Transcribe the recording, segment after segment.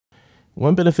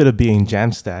One benefit of being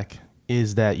Jamstack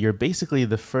is that you're basically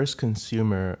the first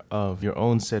consumer of your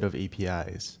own set of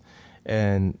APIs.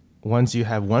 And once you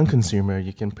have one consumer,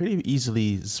 you can pretty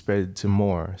easily spread to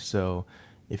more. So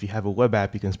if you have a web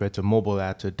app, you can spread to a mobile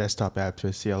app, to a desktop app, to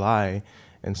a CLI,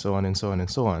 and so on and so on and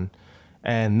so on.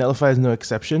 And Netlify is no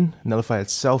exception. Netlify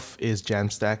itself is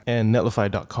Jamstack, and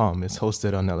Netlify.com is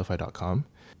hosted on Netlify.com.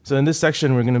 So in this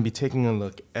section, we're going to be taking a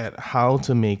look at how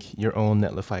to make your own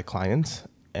Netlify client.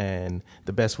 And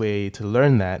the best way to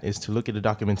learn that is to look at the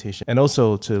documentation and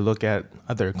also to look at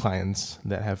other clients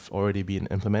that have already been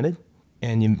implemented.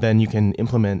 And then you can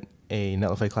implement a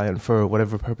Netlify client for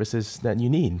whatever purposes that you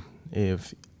need.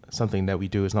 If something that we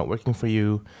do is not working for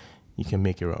you, you can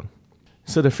make your own.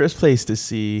 So the first place to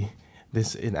see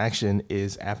this in action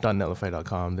is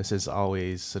app.netlify.com. This is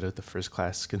always sort of the first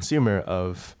class consumer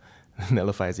of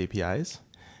Netlify's APIs.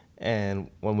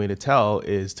 And one way to tell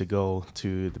is to go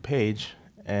to the page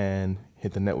and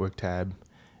hit the network tab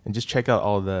and just check out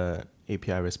all the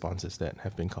API responses that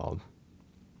have been called.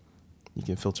 You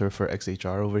can filter for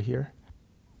XHR over here.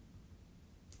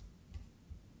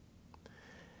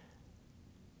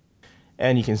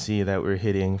 And you can see that we're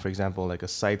hitting, for example, like a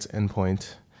sites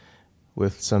endpoint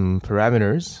with some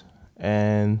parameters,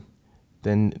 and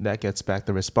then that gets back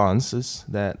the responses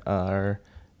that are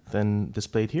then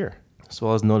displayed here, as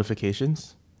well as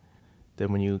notifications.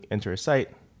 Then when you enter a site,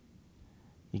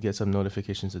 you get some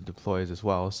notifications of deploys as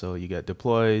well. So you get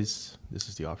deploys, this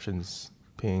is the options,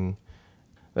 ping.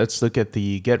 Let's look at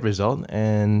the get result,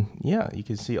 and yeah, you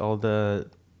can see all the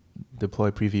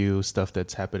deploy preview stuff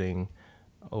that's happening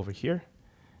over here.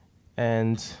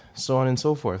 And so on and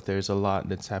so forth. There's a lot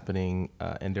that's happening,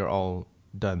 and they're all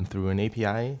done through an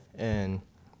API, and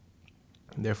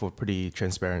therefore pretty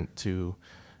transparent to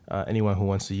anyone who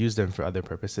wants to use them for other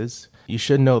purposes. You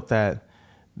should note that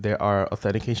there are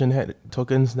authentication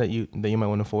tokens that you might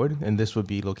want to forward, and this would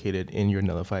be located in your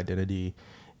Netlify Identity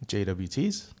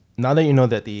JWTs. Now that you know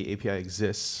that the API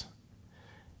exists,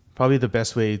 probably the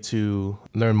best way to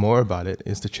learn more about it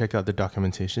is to check out the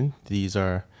documentation.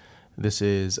 This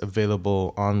is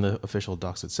available on the official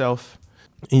docs itself.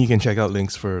 And you can check out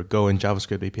links for Go and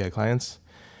JavaScript API clients.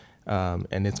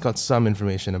 And it's got some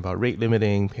information about rate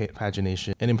limiting,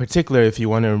 pagination. And in particular, if you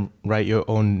want to write your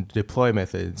own deploy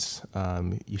methods,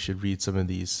 you should read some of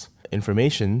these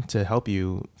information to help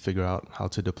you figure out how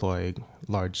to deploy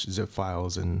large zip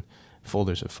files and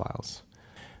folders of files.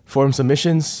 Form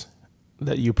submissions,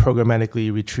 that you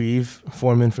programmatically retrieve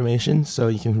form information. So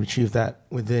you can retrieve that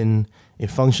within a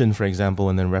function, for example,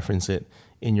 and then reference it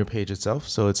in your page itself.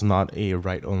 So it's not a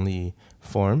write-only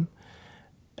form.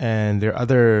 And there are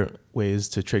other ways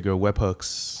to trigger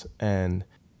webhooks and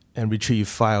retrieve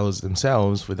files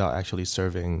themselves without actually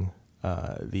serving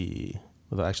that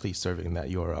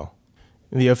URL.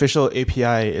 The official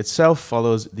API itself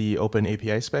follows the Open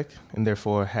API spec and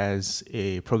therefore has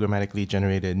a programmatically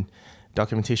generated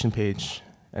documentation page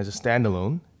as a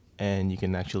standalone, and you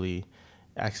can actually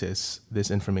access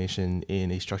this information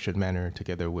in a structured manner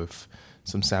together with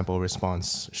some sample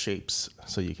response shapes,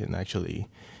 so you can actually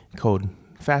code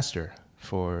faster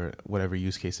for whatever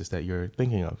use cases that you're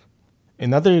thinking of.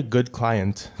 Another good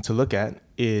client to look at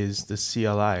is the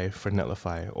CLI for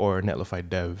Netlify, or Netlify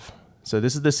Dev. So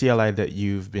this is the CLI that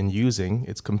you've been using.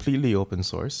 It's completely open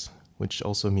source, which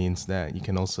also means that you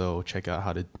can also check out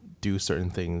how to do certain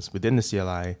things within the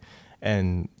CLI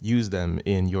and use them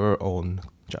in your own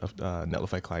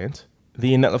Netlify client.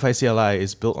 The Netlify CLI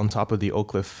is built on top of the Oak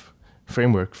Cliff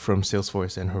framework from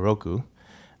Salesforce and Heroku.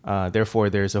 Therefore,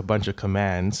 there's a bunch of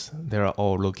commands that are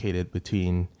all located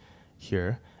between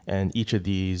here, and each of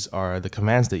these are the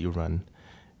commands that you run,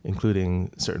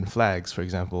 including certain flags. For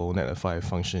example, Netlify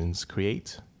functions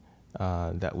create,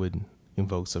 that would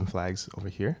invoke some flags over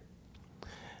here.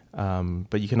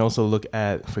 But you can also look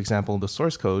at, for example, the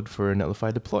source code for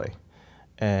Netlify deploy,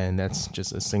 and that's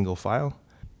just a single file.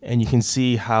 And you can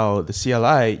see how the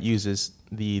CLI uses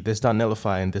the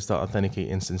this.netlify and this.authenticate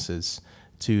instances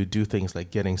to do things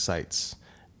like getting sites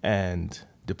and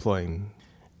deploying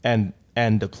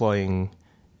deploying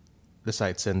the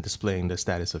sites and displaying the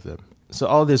status of them. So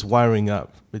all this wiring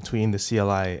up between the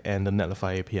CLI and the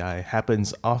Netlify API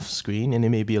happens off screen, and it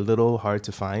may be a little hard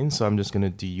to find. So I'm just going to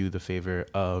do you the favor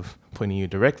of pointing you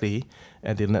directly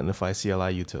at the Netlify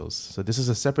CLI utils. So this is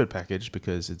a separate package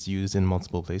because it's used in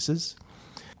multiple places.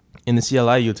 In the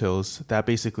CLI utils, that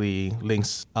basically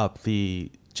links up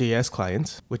the JS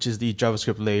client, which is the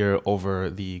JavaScript layer over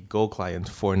the Go client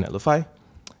for Netlify,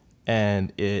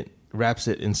 and it wraps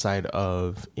it inside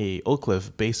of a Oak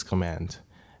Cliff base command.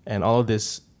 And all of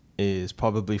this is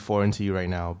probably foreign to you right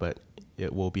now, but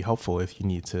it will be helpful if you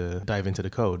need to dive into the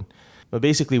code. But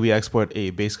basically, we export a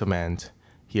base command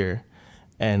here,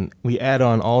 and we add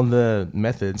on all the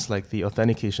methods, like the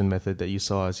authentication method that you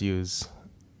saw us use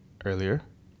earlier.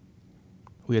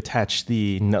 We attach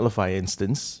the Netlify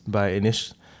instance by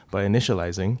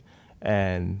initializing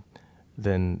and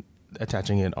then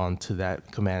attaching it onto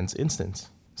that command's instance.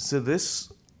 So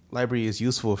this library is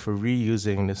useful for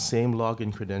reusing the same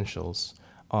login credentials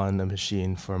on a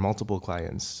machine for multiple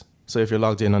clients. So if you're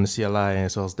logged in on the CLI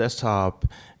as well as desktop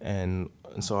and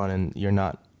so on, and you're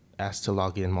not asked to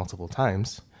log in multiple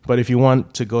times. But if you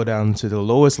want to go down to the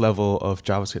lowest level of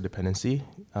JavaScript dependency,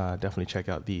 definitely check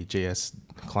out the JS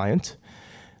client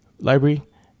library.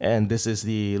 And this is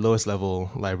the lowest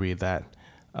level library that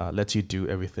lets you do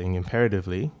everything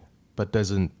imperatively, but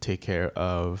doesn't take care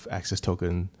of access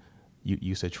token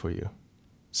usage for you.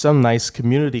 Some nice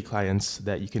community clients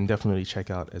that you can definitely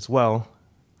check out as well.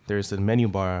 There's a menu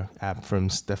bar app from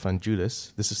Stefan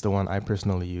Judas. This is the one I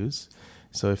personally use.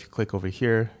 So if you click over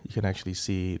here, you can actually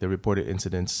see the reported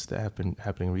incidents that have been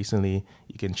happening recently.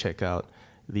 You can check out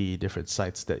the different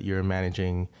sites that you're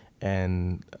managing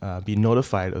and be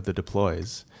notified of the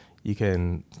deploys. You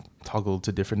can toggle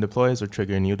to different deploys or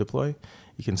trigger a new deploy.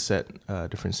 You can set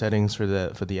different settings for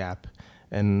the app.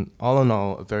 And all in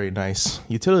all, a very nice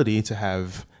utility to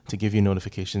have to give you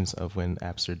notifications of when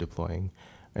apps are deploying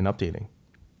and updating.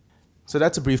 So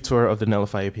that's a brief tour of the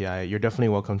Netlify API. You're definitely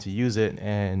welcome to use it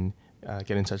and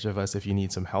get in touch with us if you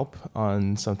need some help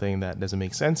on something that doesn't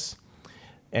make sense.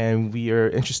 And we are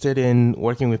interested in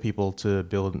working with people to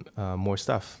build more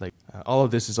stuff. Like all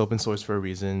of this is open source for a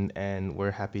reason, and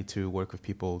we're happy to work with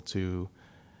people to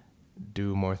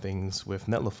do more things with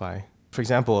Netlify. For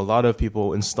example, a lot of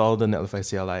people install the Netlify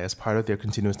CLI as part of their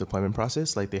continuous deployment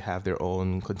process. Like they have their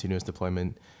own continuous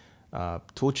deployment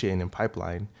toolchain and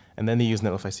pipeline, and then they use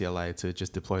Netlify CLI to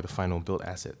just deploy the final build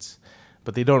assets.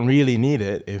 But they don't really need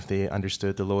it if they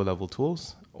understood the lower level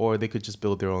tools, or they could just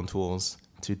build their own tools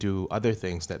to do other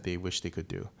things that they wish they could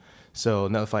do. So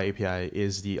Netlify API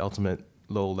is the ultimate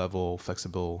low-level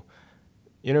flexible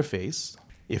interface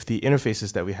if the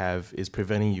interfaces that we have is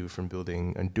preventing you from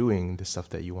building and doing the stuff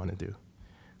that you want to do.